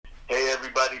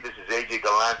everybody. This is AJ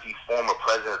Galante, former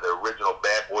president of the original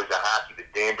Bad Boys of Hockey,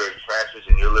 the Danbury Trashers,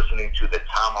 and you're listening to the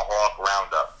Tomahawk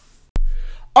Roundup.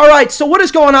 All right, so what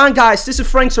is going on, guys? This is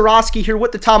Frank Zarowski here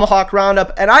with the Tomahawk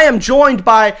Roundup, and I am joined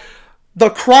by the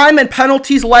crime and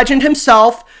penalties legend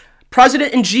himself,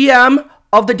 president and GM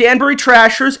of the Danbury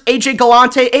Trashers, AJ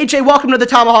Galante. AJ, welcome to the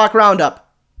Tomahawk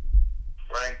Roundup.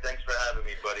 Frank, thanks for having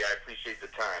me, buddy. I appreciate the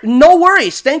time. No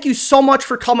worries. Thank you so much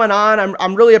for coming on.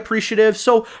 I'm really appreciative.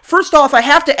 So, first off, I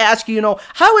have to ask you,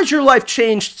 how has your life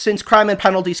changed since Crime and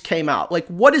Penalties came out? Like,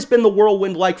 what has been the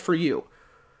whirlwind like for you?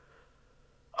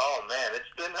 Oh man, it's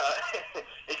been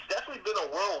it's definitely been a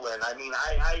whirlwind. I mean,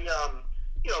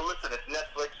 listen, it's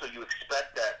Netflix, so you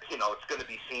expect that it's going to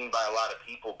be seen by a lot of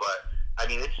people. But I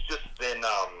mean, it's just been.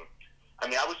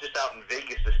 I was just out in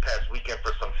Vegas this past weekend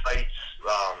for some fights,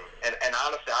 and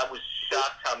honestly, I was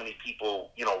shocked how many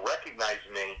people recognize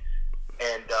me.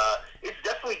 And it's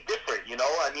definitely different,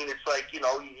 I mean, it's like,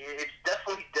 it's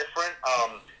definitely different.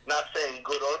 Not saying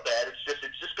good or bad. It's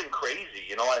just been crazy,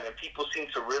 and people seem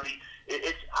to really.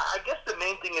 I guess the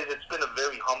main thing is it's been a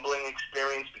very humbling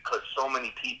experience because so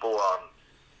many people,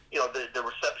 the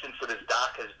reception for this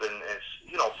doc has been,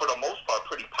 for the most part,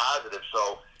 pretty positive.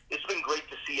 So it's been great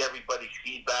to see everybody's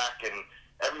feedback, and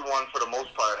everyone, for the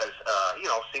most part, has,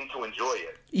 seemed to enjoy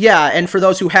it. Yeah, and for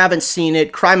those who haven't seen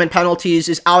it, Crime and Penalties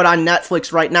is out on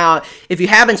Netflix right now. If you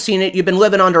haven't seen it, you've been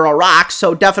living under a rock,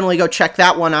 so definitely go check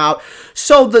that one out.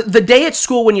 So the day at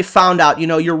school when you found out,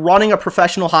 you're running a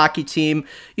professional hockey team,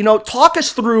 talk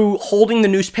us through holding the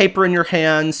newspaper in your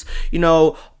hands,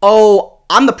 oh,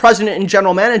 I'm the president and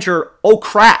general manager, oh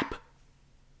crap.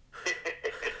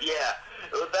 Yeah,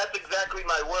 that's exactly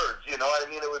my words, I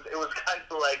mean, it was kind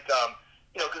of like,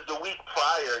 because the week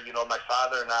prior, my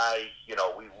father and I,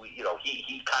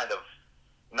 he kind of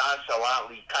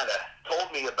nonchalantly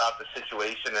told me about the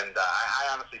situation, and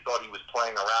I honestly thought he was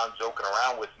playing around, joking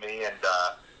around with me, and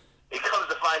it comes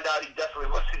to find out he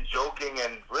definitely wasn't joking,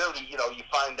 and really, you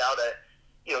find out that,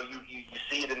 you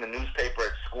see it in the newspaper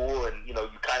at school, and, you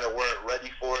kind of weren't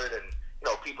ready for it, and,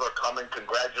 people are coming,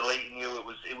 congratulating you.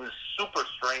 It was super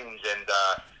strange, and,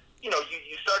 you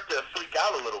start to freak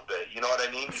out a little bit, you know what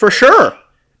I mean? For sure.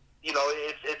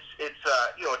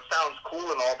 It sounds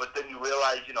cool and all, but then you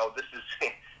realize, this is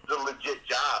a legit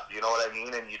job, you know what I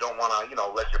mean? And you don't want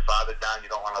to, let your father down. You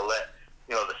don't want to let,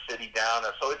 the city down.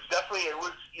 So it's definitely,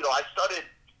 I started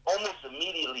almost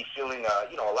immediately feeling,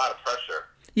 a lot of pressure.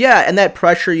 Yeah, and that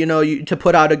pressure, to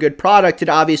put out a good product, it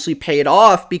obviously paid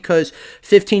off because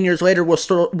 15 years later, we're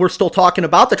still talking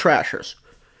about the Trashers.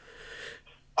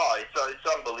 Oh, it's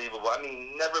unbelievable. I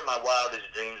mean, never in my wildest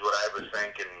dreams would I ever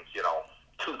think in,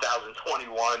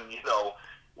 2021,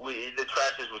 the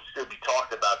Trashers would still be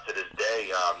talked about to this day,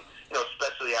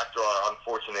 especially after our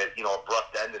unfortunate,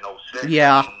 abrupt end in 2006.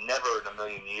 Yeah. I mean, never in a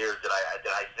million years did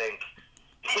I think,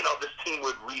 this team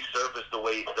would resurface the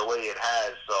way it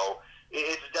has. So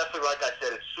it's definitely, like I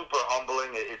said, it's super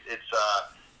humbling.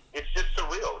 It's just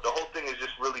surreal. The whole thing is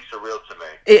just really surreal to me.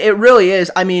 It really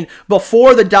is. I mean,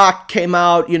 before the doc came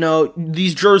out,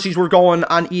 these jerseys were going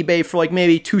on eBay for like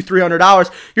maybe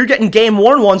 $200-300. You're getting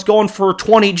game-worn ones going for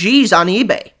 20 G's on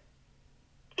eBay.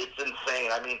 It's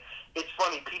insane. I mean, it's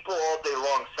funny. People all day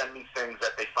long send me things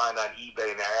that they find on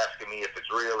eBay, and they're asking me if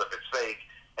it's real, if it's fake.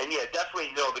 And yeah,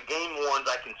 definitely, the game-worns,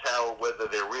 I can tell whether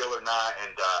they're real or not.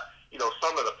 And,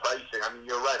 some of the pricing, I mean,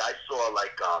 you're right. I saw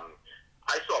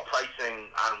pricing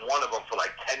on one of them for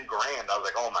like $10,000. I was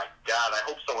like, oh my God, I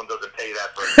hope someone doesn't pay that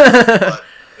for it. But,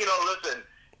 listen,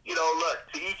 look,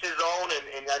 to each his own,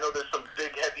 and I know there's some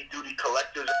big heavy duty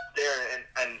collectors out there,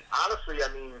 and honestly, I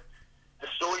mean, the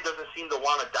story doesn't seem to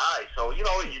want to die. So, you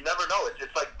never know.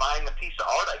 It's like buying a piece of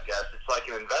art, I guess. It's like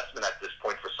an investment at this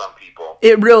point for some people.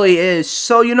 It really is.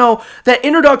 So, that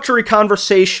introductory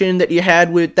conversation that you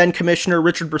had with then Commissioner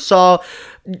Richard Brissell,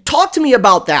 talk to me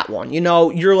about that one.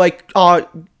 You're like,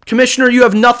 Commissioner, you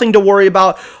have nothing to worry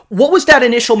about. What was that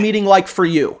initial meeting like for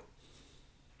you?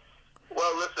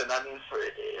 Well, listen, I mean,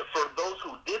 for those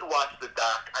who did watch the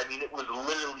doc, I mean, it was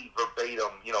literally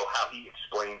verbatim, how he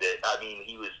explained it. I mean,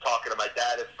 he was talking to my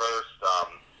dad at first,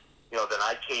 then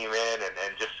I came in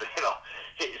and just,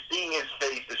 seeing his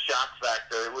face, the shock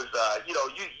factor, it was,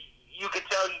 you could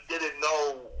tell he didn't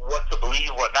know what to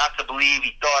believe, what not to believe.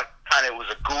 He thought kind of it was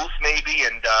a goof maybe,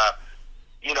 and,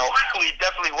 it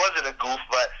definitely wasn't a goof,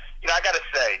 but, I got to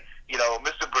say,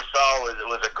 Mr. Brissell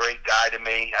was a great guy to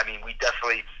me. I mean,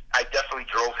 I definitely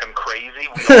drove him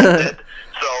crazy. We all did.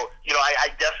 So, I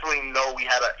definitely know he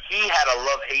had a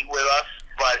love-hate with us,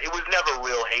 but it was never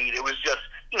real hate. It was just,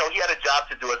 he had a job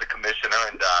to do as a commissioner,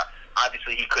 and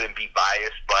obviously he couldn't be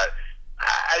biased, but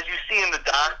as you see in the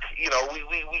doc,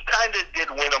 we kind of did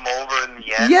win him over in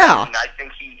the end. Yeah. I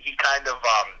think he kind of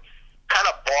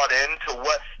bought into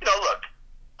what, look,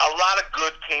 a lot of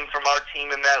good came from our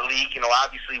team in that league.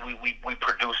 Obviously we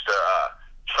produced a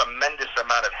tremendous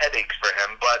amount of headaches for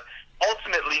him, but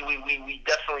ultimately we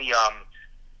definitely,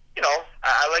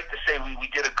 I like to say we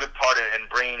did a good part in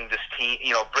bringing this team,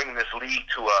 bringing this league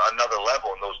to another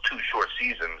level in those 2 short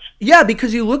seasons. Yeah,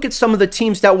 because you look at some of the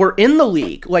teams that were in the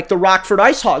league, like the Rockford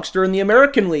IceHogs, they're in the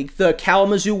American League, the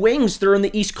Kalamazoo Wings, they're in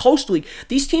the East Coast League.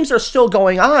 These teams are still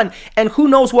going on, and who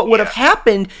knows what would have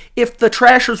happened if the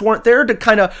Trashers weren't there to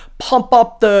kind of pump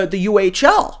up the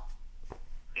UHL.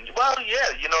 Well, yeah,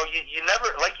 you never,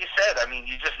 like you said,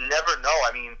 you just never know.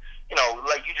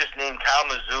 Like you just named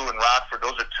Kalamazoo and Rockford,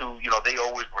 those are 2, they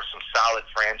always were some solid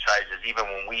franchises, even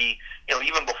when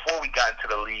even before we got into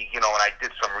the league, and I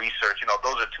did some research,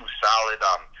 those are 2 solid,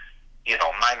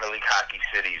 minor league hockey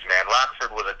cities, man.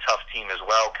 Rockford was a tough team as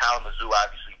well. Kalamazoo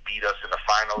obviously beat us in the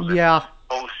finals in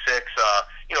 06.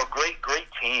 Great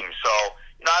team. So,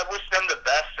 I wish them the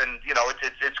best, and,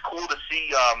 it's cool to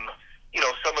see,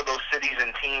 some of those cities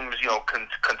and teams,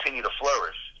 continue to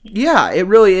flourish. Yeah, it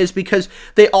really is, because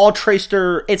they all trace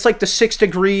it's like the 6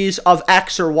 degrees of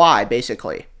X or Y,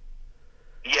 basically.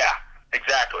 Yeah,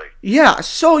 exactly. Yeah,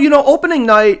 so, opening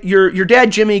night, your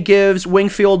dad Jimmy gives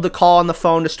Wingfield the call on the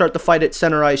phone to start the fight at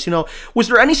center ice. Was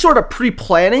there any sort of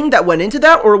pre-planning that went into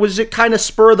that, or was it kind of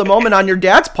spur of the moment on your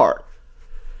dad's part?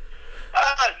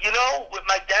 With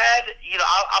my dad,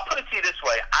 I'll put it to you this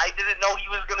way. I didn't know he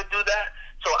was going to do that.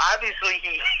 So obviously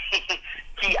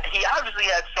he obviously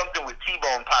had something with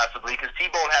T-Bone possibly, because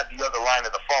T-Bone had the other line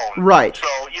of the phone. Right. So,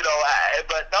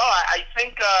 but no, I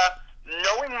think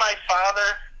knowing my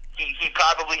father, he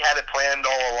probably had it planned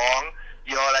all along.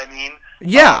 You know what I mean?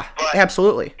 Yeah, but,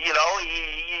 absolutely. You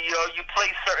play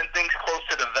certain things close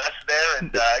to the vest there,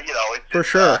 and for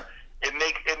sure. It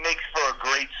makes for a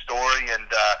great story, and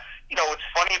what's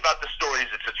funny about the story is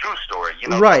it's a true story.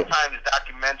 Right. Sometimes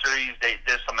documentaries,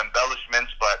 there's some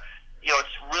embellishments, but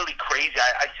it's really crazy.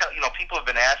 I tell people have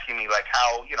been asking me like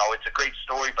how it's a great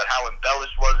story, but how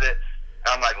embellished was it?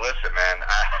 And I'm like, listen, man,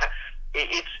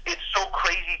 it's so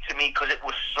crazy to me because it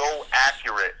was so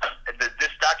accurate.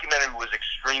 This documentary was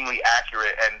extremely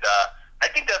accurate, and I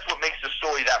think that's what makes the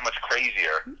story that much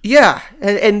crazier. Yeah,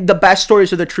 and the best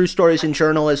stories are the true stories in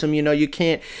journalism. You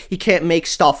can't make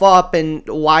stuff up and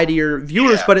lie to your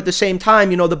viewers, but at the same time,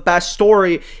 the best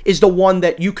story is the one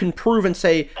that you can prove and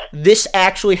say, this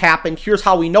actually happened, here's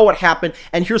how we know it happened,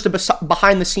 and here's the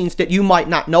behind the scenes that you might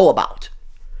not know about.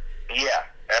 Yeah.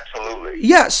 Absolutely.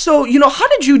 Yeah, so, how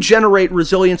did you generate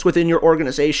resilience within your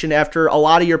organization after a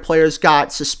lot of your players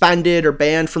got suspended or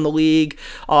banned from the league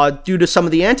due to some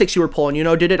of the antics you were pulling?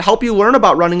 Did it help you learn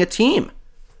about running a team?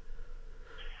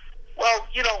 Well,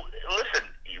 listen,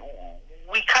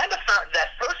 we kind of found that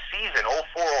first season,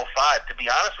 04-05, to be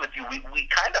honest with you, we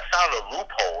kind of found a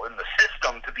loophole in the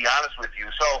system, to be honest with you.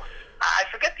 So I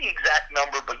forget the exact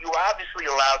number, but you were obviously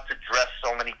allowed to dress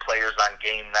so many players on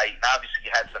game night, and obviously you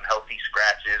had some healthy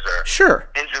scratches or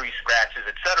injury scratches,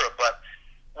 etc. But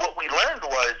what we learned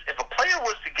was if a player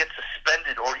was to get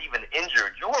suspended or even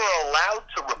injured, you were allowed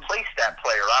to replace that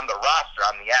player on the roster,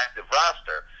 on the active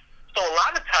roster. So a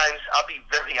lot of times, I'll be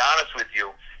very honest with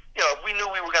you, if we knew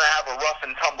we were going to have a rough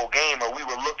and tumble game, or we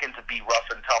were looking to be rough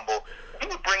and tumble, we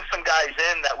would bring some guys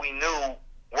in that we knew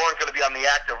weren't going to be on the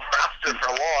active roster for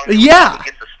long. Yeah.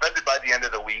 They'd get suspended by the end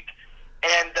of the week.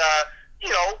 And,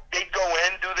 they'd go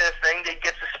in, do their thing, they'd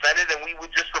get suspended, and we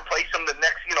would just replace them the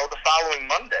the following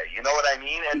Monday. You know what I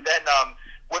mean? And then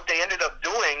what they ended up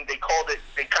doing, they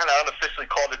kind of unofficially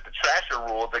called it the Trasher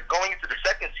rule. That going into the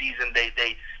second season, they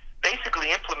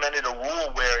basically implemented a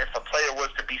rule where if a player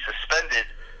was to be suspended,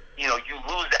 you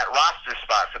lose that roster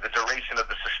spot for the duration of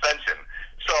the suspension.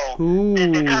 So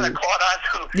they kind of caught on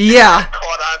to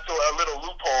a little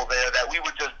loophole there that we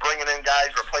were just bringing in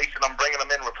guys, replacing them, bringing them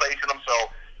in, replacing them. So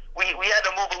we had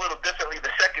to move a little differently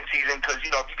the second season because, if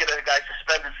you get a guy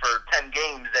suspended for 10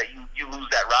 games, that you lose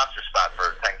that roster spot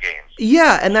for 10 games.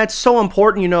 Yeah, and that's so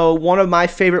important. One of my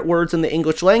favorite words in the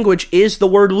English language is the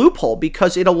word loophole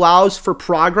because it allows for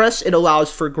progress, it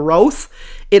allows for growth,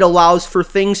 it allows for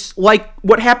things like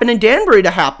what happened in Danbury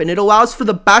to happen. It allows for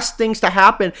the best things to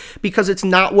happen because it's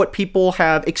not what people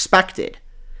have expected.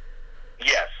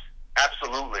 Yes,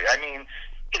 absolutely.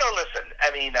 Listen,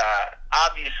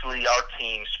 obviously our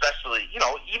team, especially,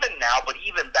 even now, but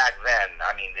even back then,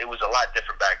 it was a lot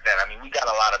different back then. We got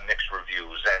a lot of mixed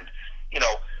reviews and,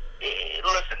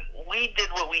 listen, we did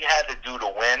what we had to do to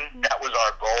win. That was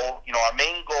our goal. Our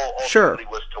main goal ultimately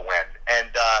was to win. And,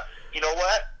 you know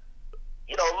what?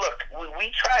 Look,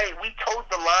 we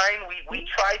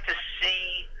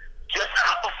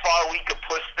far we could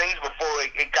push things before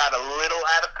it got a little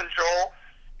out of control.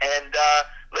 And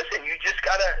listen, you just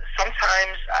gotta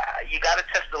sometimes you gotta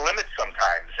test the limits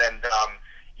sometimes. And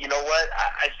you know what?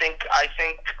 I think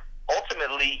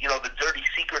ultimately, the dirty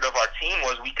secret of our team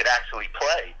was we could actually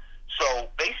play. So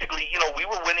basically, we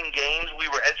were winning games, we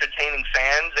were entertaining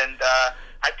fans, and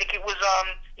I think it was,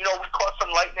 we caught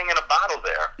some lightning in a bottle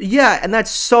there. Yeah, and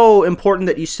that's so important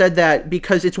that you said that,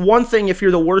 because it's one thing if you're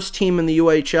the worst team in the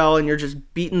UHL and you're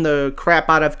just beating the crap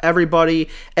out of everybody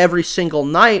every single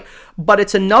night, but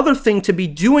it's another thing to be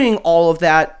doing all of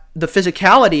that, the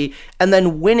physicality, and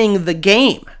then winning the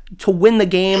game, to win the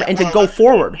game and to go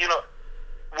forward.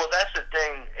 Well, that's the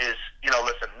thing is,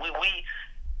 listen, we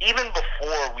even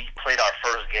before we played our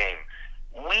first game,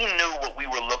 we knew what we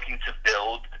were looking to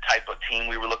build, the type of team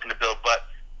we were looking to build, but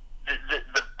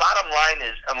the bottom line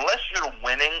is, unless you're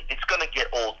winning, it's going to get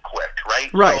old quick, right?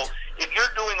 Right. So if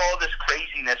you're doing all this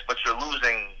craziness, but you're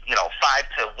losing,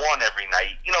 5-1 every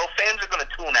night, fans are going to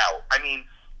tune out. I mean,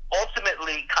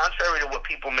 ultimately, contrary to what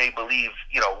people may believe,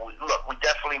 look, we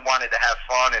definitely wanted to have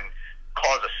fun and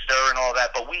cause a stir and all that,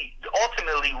 but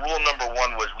ultimately, rule number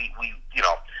one was we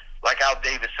like Al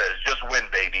Davis says, just win,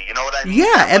 baby. You know what I mean?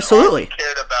 Yeah, absolutely.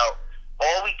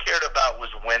 All we cared about was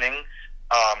winning.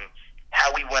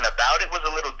 How we went about it was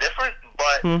a little different,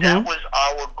 but that was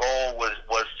our goal,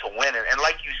 was to win. And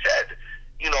like you said,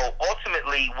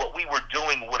 ultimately what we were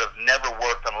doing would have never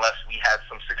worked unless we had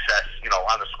some success,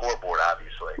 on the scoreboard,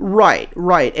 obviously.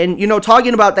 Right. And,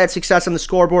 talking about that success on the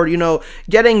scoreboard,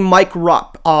 getting Mike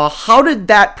Rupp, how did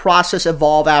that process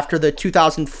evolve after the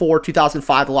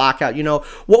 2004-2005 lockout?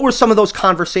 What were some of those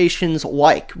conversations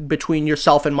like between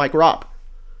yourself and Mike Rupp?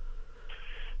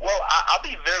 Well, I'll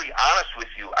be very honest with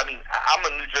you. I mean, I'm a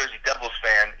New Jersey Devils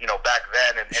fan, back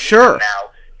then and sure. Even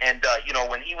now. And,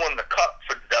 when he won the Cup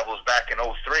for the Devils back in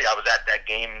 2003, I was at that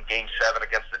game 7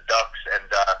 against the Ducks. And,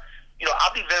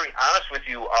 I'll be very honest with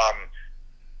you.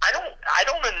 I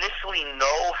don't initially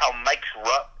know how Mike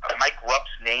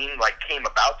Rupp's name, came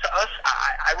about to us.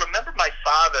 I remember my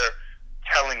father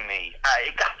telling me,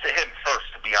 it got to him first,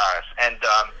 to be honest. And,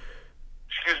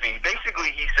 basically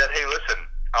he said, hey, listen,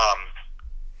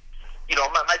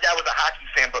 my dad was a hockey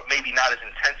fan, but maybe not as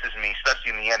intense as me,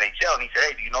 especially in the NHL. And he said,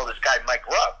 hey, do you know this guy, Mike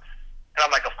Rupp? And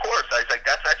I'm like, of course. I was like,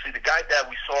 that's actually the guy that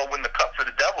we saw win the Cup for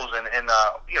the Devils in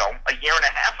a year and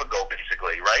a half ago,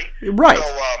 basically, right? Right.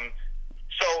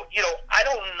 So, I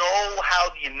don't know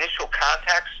how the initial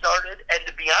contact started. And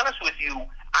to be honest with you,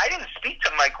 I didn't speak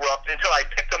to Mike Rupp until I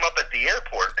picked him up at the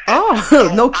airport. Oh,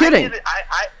 so no kidding.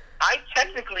 I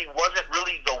technically wasn't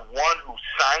really the one who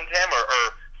signed him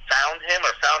or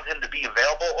found him to be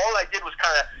available. All I did was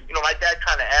kind of, my dad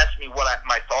kind of asked me what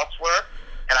my thoughts were,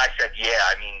 and I said, yeah,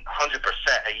 100%.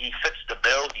 He fits the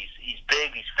bill. He's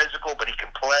big, he's physical, but he can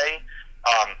play.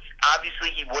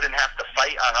 Obviously, he wouldn't have to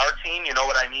fight on our team, you know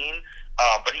what I mean?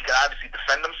 But he could obviously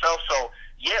defend himself. So,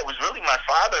 yeah, it was really my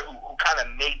father who kind of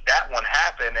made that one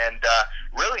happen. And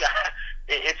really,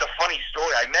 it's a funny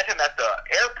story. I met him at the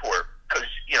airport because,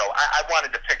 I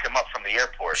wanted to pick him up from the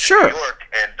airport sure. in New York.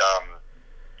 And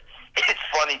it's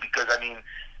funny because,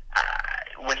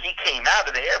 when he came out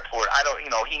of the airport,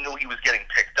 he knew he was getting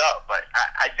picked up, but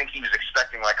I think he was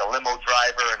expecting like a limo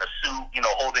driver in a suit,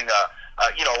 holding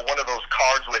one of those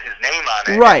cards with his name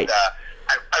on it. Right. And,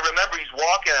 I remember he's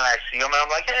walking and I see him and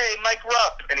I'm like, hey, Mike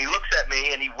Rupp. And he looks at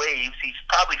me and he waves. He's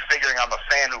probably figuring I'm a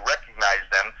fan who recognized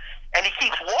him. And he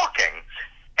keeps walking.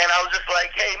 And I was just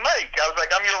like, hey, Mike. I was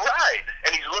like, I'm your ride.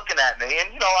 And he's looking at me.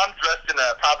 And, I'm dressed in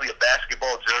probably a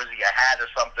basketball jersey, a hat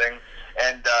or something.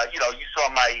 And, you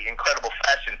saw my incredible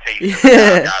fashion taste,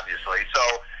 obviously.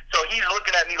 So he's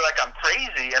looking at me like I'm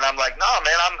crazy. And I'm like, no,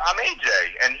 man, I'm AJ.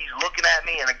 And he's looking at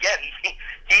me. And, again,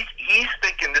 he's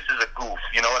thinking this is a goof.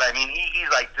 You know what I mean?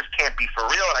 He's like, this can't be for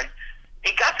real. And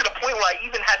it got to the point where I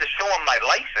even had to show him my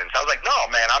license. I was like, no,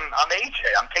 man, I'm AJ.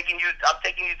 I'm taking you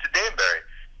to Danbury.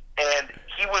 And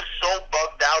he was so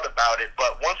bugged out about it.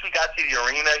 But once we got to the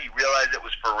arena, he realized it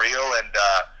was for real. And,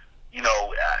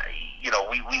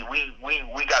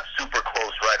 we got super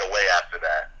close right away after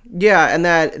that. Yeah, and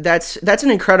that's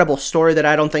an incredible story that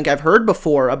I don't think I've heard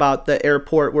before about the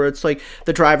airport where it's like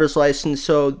the driver's license.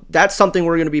 So that's something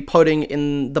we're going to be putting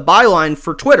in the byline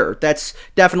for Twitter. That's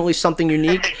definitely something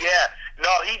unique. Yeah. No,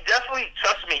 he definitely,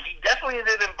 trust me, he definitely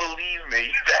didn't believe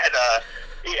me that,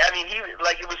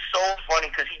 it was so funny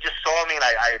because he just saw me and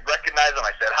I recognized him.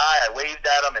 I said hi, I waved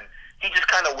at him, and he just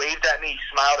kind of waved at me, he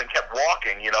smiled, and kept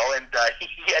walking, and he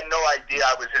had no idea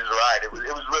I was his ride. It was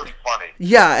really funny.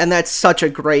 Yeah, and that's such a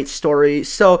great story.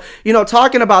 So,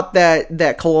 talking about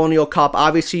that Colonial Cup,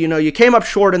 obviously, you came up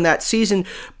short in that season,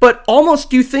 but almost,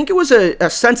 do you think it was a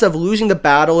sense of losing the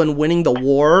battle and winning the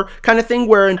war kind of thing,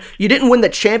 where you didn't win the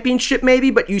championship maybe,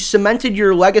 but you cemented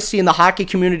your legacy in the hockey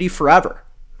community forever?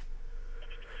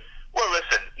 Well,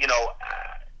 listen,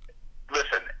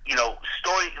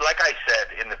 story, like I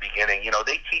said in the beginning,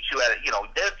 they teach you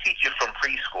they'll teach you from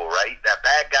preschool, right? That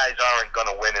bad guys aren't going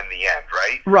to win in the end,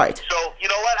 right? Right. So, you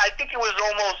know what? I think it was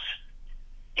almost,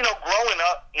 growing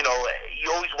up, you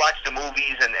always watch the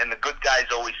movies and the good guys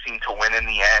always seem to win in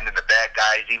the end, and the bad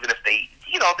guys, even if they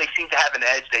seem to have an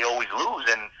edge, they always lose.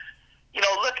 And,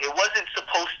 look, it wasn't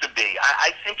supposed to be. I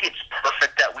think it's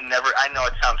perfect that we never, I know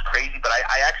it sounds crazy, but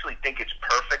I actually think it's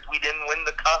perfect we didn't win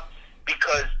the cup,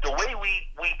 because the way we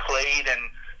played, and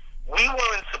we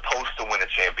weren't supposed to win a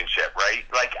championship, right?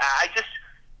 Like,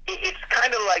 it's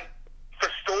kind of like, for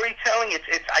storytelling,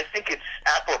 I think it's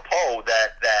apropos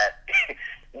that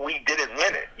we didn't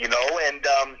win it, and,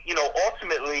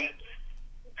 ultimately,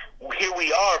 here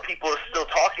we are, people are still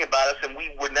talking about us, and we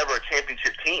were never a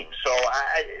championship team. So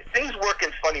things work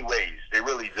in funny ways. They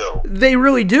really do. They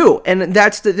really do. And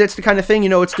that's the kind of thing,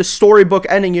 it's the storybook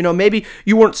ending. Maybe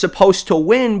you weren't supposed to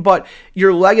win, but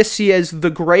your legacy as the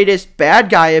greatest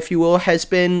bad guy, if you will, has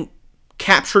been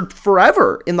captured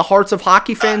forever in the hearts of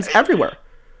hockey fans everywhere.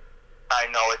 I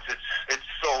know. It's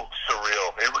so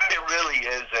surreal. It really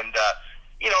is. And,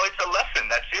 it's a lesson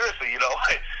that, seriously,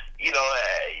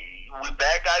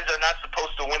 bad guys are not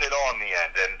supposed to win it all in the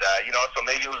end, and so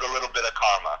maybe it was a little bit of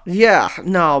karma. Yeah,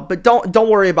 no, but don't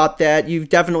worry about that. You've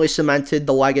definitely cemented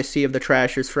the legacy of the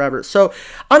Trashers forever. So,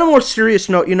 on a more serious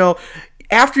note,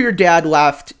 after your dad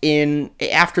left,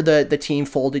 after the team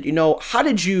folded, how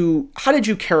did you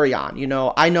carry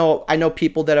on? I know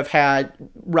people that have had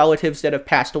relatives that have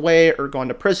passed away or gone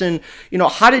to prison.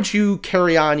 How did you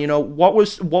carry on? What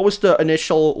was the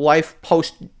initial life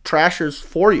post Trashers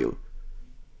for you?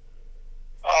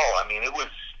 Oh, I mean, it was,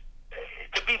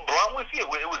 to be blunt with you,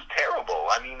 it was terrible.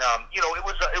 I mean,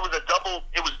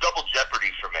 it was double jeopardy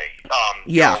for me.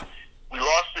 Yeah. We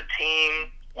lost the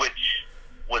team, which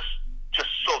was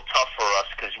just so tough for us,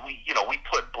 because we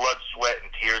put blood, sweat,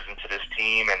 and tears into this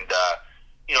team, and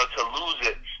to lose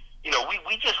it,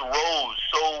 we just rose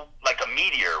so like a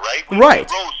meteor, right? We rose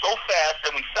so fast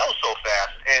and we fell so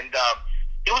fast, and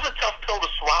it was a tough pill to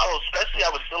swallow. Especially, I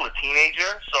was still a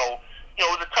teenager, so. It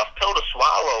was a tough pill to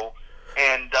swallow,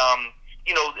 and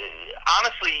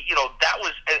honestly, that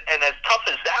was, and as tough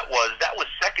as that was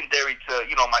secondary to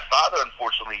my father,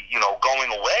 unfortunately, going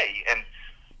away, and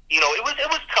it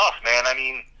was tough, man. I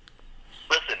mean,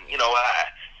 listen,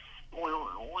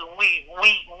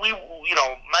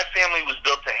 my family was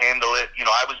built to handle it.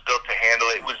 I was built to handle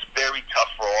it. It was very tough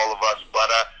for all of us,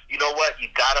 but you know what? You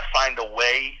got to find a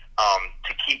way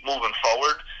to keep moving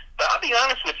forward. But I'll be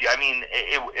honest with you. I mean,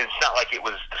 it's not like it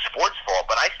was the sport's fault,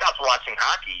 but I stopped watching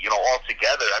hockey,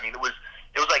 altogether. I mean, it was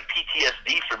like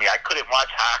PTSD for me. I couldn't watch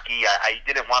hockey. I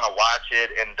didn't want to watch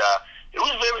it, and it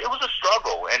was a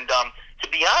struggle. And to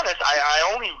be honest, I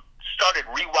only started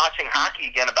rewatching hockey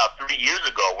again about 3 years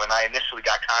ago, when I initially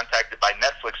got contacted by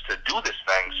Netflix to do this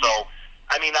thing. So,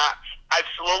 I mean, I've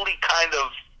slowly kind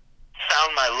of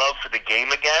found my love for the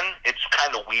game again. It's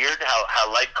kind of weird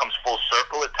how life comes full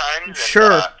circle at times.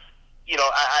 Sure. And,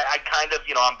 I kind of,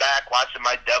 I'm back watching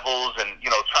my Devils and,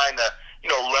 trying to,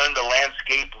 learn the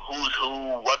landscape, who's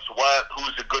who, what's what,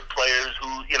 who's the good players,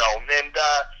 and,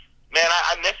 man,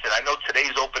 I miss it. I know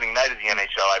today's opening night of the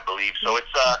NHL, I believe, so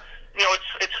it's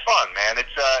fun, man.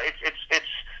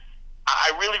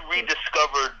 I really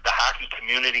rediscovered the hockey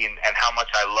community and how much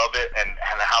I love it, and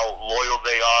how loyal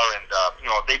they are, and,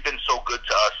 they've been so good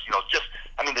to us,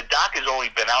 the doc has only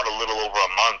been out a little over a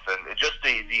month, and just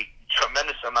the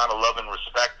tremendous amount of love and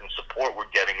respect and support we're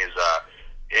getting is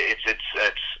it's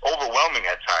overwhelming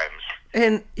at times.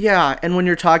 And when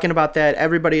you're talking about that,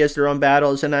 everybody has their own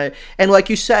battles, and like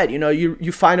you said,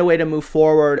 you find a way to move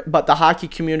forward, but the hockey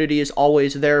community is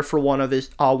always there for one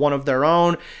of their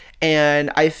own.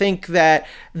 And I think that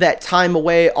time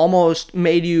away almost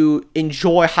made you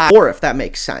enjoy hockey more, if that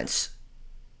makes sense.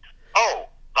 Oh,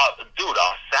 dude, 1,000%.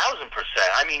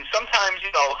 I mean, sometimes,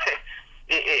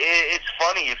 it's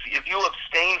funny, if you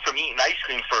abstain from eating ice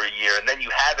cream for a year and then you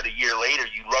have it a year later,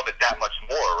 you love it that much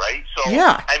more, right? So,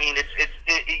 yeah. I mean,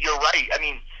 you're right. I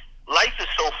mean, life is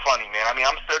so funny, man. I mean,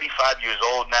 I'm 35 years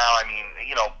old now. I mean,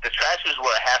 the Trashers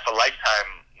were a half a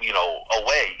lifetime,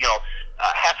 away,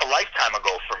 half a lifetime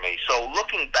ago for me. So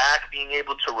looking back, being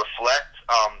able to reflect,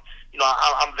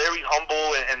 I'm very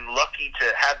humble and lucky to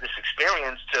have this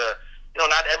experience.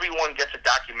 Not everyone gets a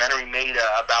documentary made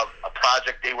about a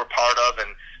project they were part of, and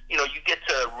you get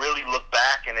to really look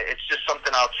back, and it's just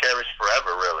something I'll cherish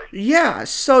forever, really. Yeah.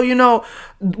 So,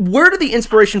 where did the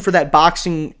inspiration for that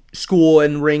boxing school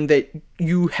and ring that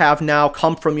you have now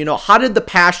come from? How did the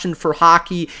passion for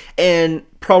hockey and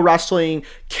pro wrestling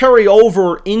carry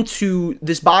over into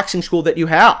this boxing school that you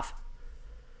have?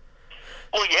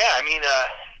 Well, yeah. I mean,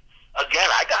 again,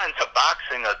 I got into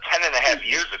boxing 10 and a half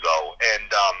years ago,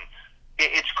 and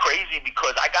it's crazy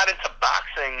because I got into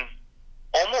boxing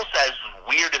almost as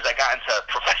weird as I got into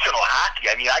professional hockey.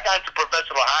 I mean, I got into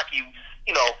professional hockey,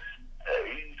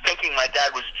 thinking my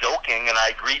dad was joking, and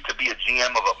I agreed to be a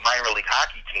GM of a minor league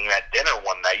hockey team at dinner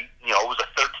one night. It was a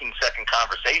 13-second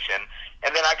conversation.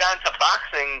 And then I got into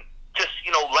boxing, just,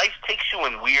 life takes you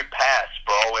in weird paths,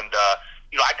 bro. And,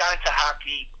 I got into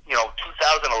hockey,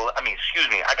 2011,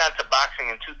 I got into boxing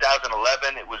in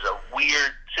 2011. It was a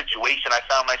weird situation I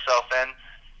found myself in.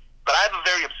 But I have a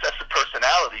very obsessive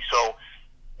personality, so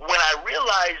when I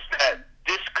realized that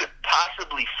this could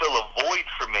possibly fill a void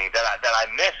for me that I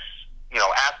miss,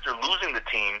 after losing the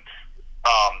team,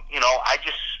 I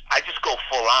just go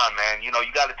full on, man. You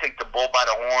got to take the bull by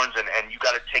the horns, and you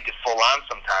got to take it full on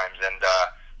sometimes. And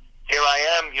here I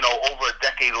am, over a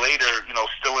decade later,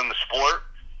 still in the sport.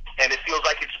 And it feels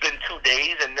like it's been 2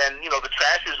 days, and then, the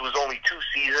Trashers was only 2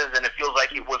 seasons, and it feels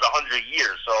like it was 100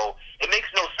 years. So it makes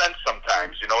no sense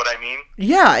sometimes, you know what I mean?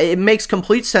 Yeah, it makes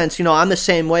complete sense. I'm the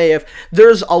same way. If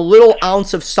there's a little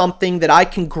ounce of something that I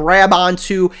can grab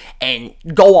onto and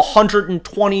go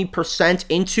 120%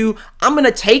 into, I'm going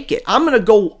to take it. I'm going to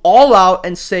go all out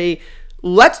and say,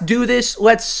 let's do this.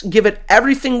 Let's give it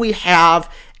everything we have,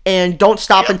 and don't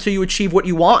stop until you achieve what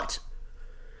you want.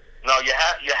 No, you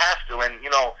have to, and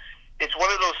it's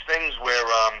one of those things where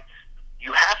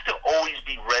you have to always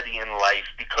be ready in life,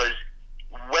 because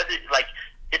whether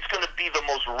it's going to be the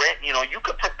most you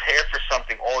could prepare for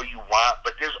something all you want,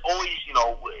 but there's always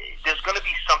there's going to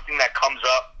be something that comes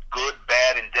up, good,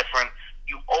 bad, and different.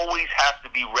 You always have to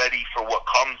be ready for what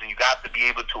comes, and you got to be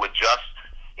able to adjust.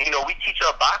 We teach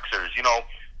our boxers,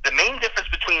 the main difference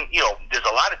between, there's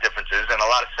a lot of differences and a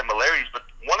lot of similarities, but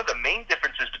one of the main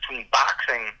differences between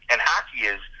boxing and hockey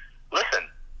is, listen,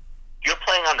 you're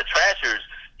playing on the Trashers,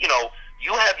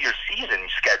 you have your season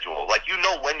schedule. Like,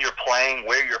 when you're playing,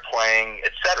 where you're playing,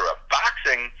 etc.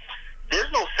 Boxing, there's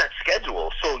no set schedule.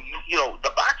 So,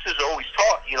 the boxers are always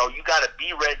taught, you got to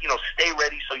be ready, stay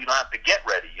ready so you don't have to get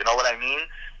ready. You know what I mean?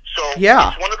 So,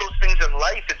 It's one of those things in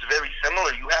life. It's very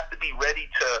similar. You have to be ready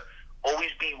to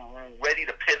always be ready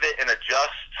to pivot and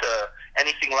adjust to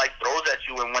anything life throws at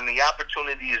you. And when the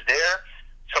opportunity is there,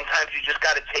 sometimes you just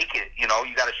got to take it. You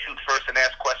got to shoot first and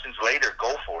ask questions later.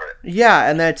 Go for it. Yeah,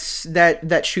 and that's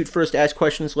that shoot first, ask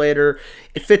questions later.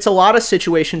 It fits a lot of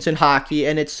situations in hockey,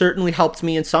 and it certainly helped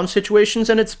me in some situations,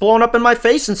 and it's blown up in my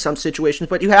face in some situations.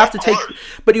 But you have to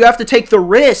take the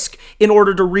risk in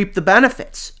order to reap the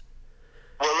benefits.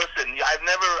 Well, listen, I've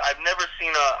never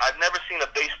seen a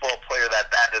baseball player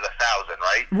that batted 1,000,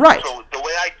 right? Right. So the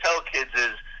way I tell kids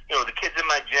is, the kids in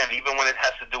my gym, even when it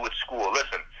has to do with school,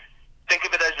 listen, think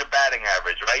of it as your batting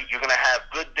average, right? You're going to have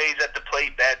good days at the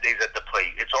plate, bad days at the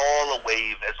plate. It's all a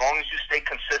wave. As long as you stay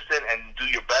consistent and do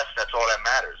your best, that's all that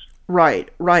matters.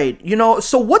 Right.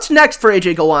 So what's next for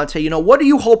AJ Galante? What are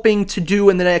you hoping to do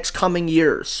in the next coming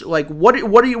years? Like, what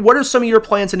are some of your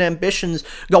plans and ambitions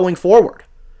going forward?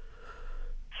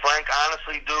 Frank,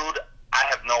 honestly, dude, I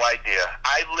have no idea.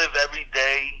 I live every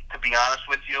day, to be honest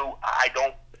with you.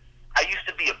 I used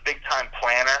to be a big-time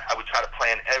planner. I would try to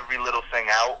plan every little thing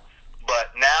out.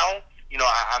 But now,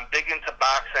 I'm big into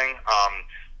boxing.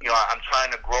 I'm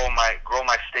trying to grow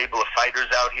my stable of fighters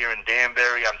out here in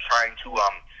Danbury. I'm trying to,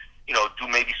 do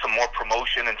maybe some more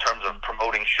promotion in terms of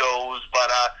promoting shows.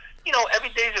 But, every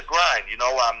day's a grind.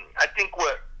 I think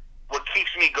what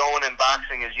keeps me going in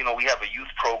boxing is, we have a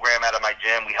youth program out of my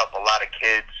gym. We help a lot of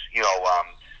kids.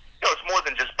 It's more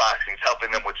than just boxing. It's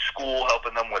helping them with school,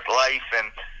 helping them with life. And,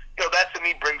 that to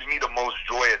me brings me the most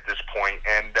joy at this point.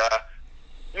 And,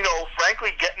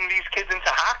 frankly, getting these kids into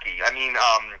hockey. I mean,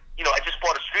 I just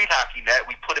bought a street hockey net.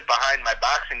 We put it behind my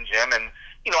boxing gym, and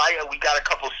we got a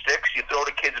couple sticks. You throw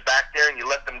the kids back there, and you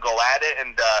let them go at it.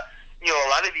 And a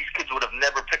lot of these kids would have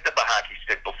never picked up a hockey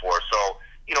stick before. So,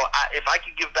 if I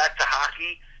could give back to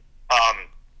hockey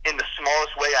in the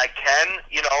smallest way I can,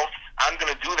 I'm going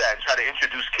to do that and try to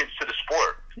introduce kids to the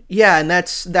sport. Yeah, and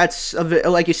that's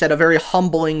like you said, a very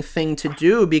humbling thing to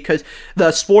do, because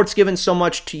the sport's given so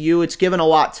much to you. It's given a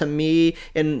lot to me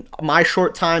in my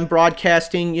short time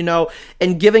broadcasting,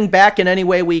 and giving back in any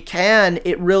way we can.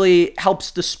 It really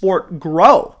helps the sport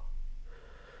grow.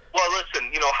 Well,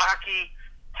 listen,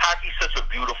 hockey's such a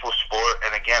beautiful sport,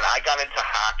 and again, I got into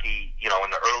hockey, in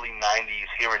the early '90s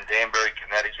here in Danbury,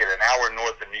 Connecticut, an hour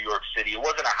north of New York City. It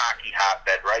wasn't a hockey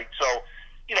hotbed, right? So,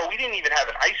 we didn't even have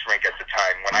an ice rink at the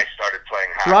time when I started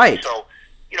playing hockey. Right. So,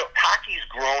 hockey's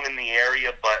grown in the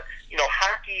area, but,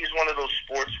 hockey is one of those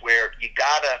sports where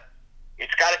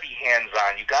it's gotta be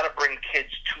hands-on. You gotta bring kids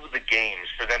to the games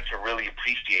for them to really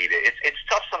appreciate it. It's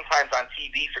tough sometimes on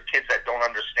TV for kids that don't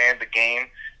understand the game.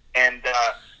 And,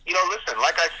 listen,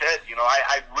 like I said,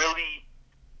 I really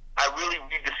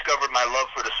rediscovered my love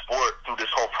for the sport through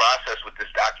this whole process with this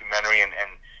documentary, and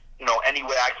any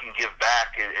way I can give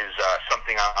back is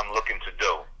something I'm looking to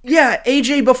do. Yeah,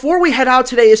 AJ, before we head out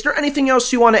today, is there anything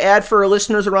else you want to add for our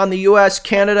listeners around the U.S.,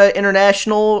 Canada,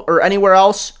 international, or anywhere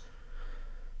else?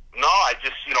 No, I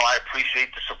just, I appreciate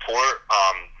the support.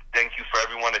 Thank you for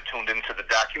everyone that tuned into the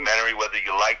documentary, whether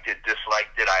you liked it,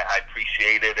 disliked it. I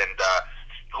appreciate it, and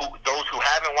those who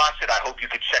haven't watched it, I hope you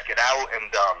could check it out,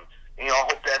 and I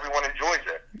hope that everyone enjoys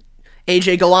it.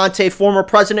 AJ Galante, former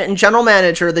president and general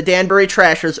manager of the Danbury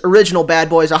Trashers, original bad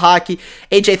boys of hockey.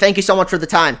 AJ, thank you so much for the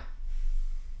time.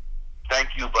 Thank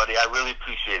you, buddy. I really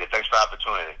appreciate it. Thanks for the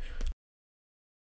opportunity.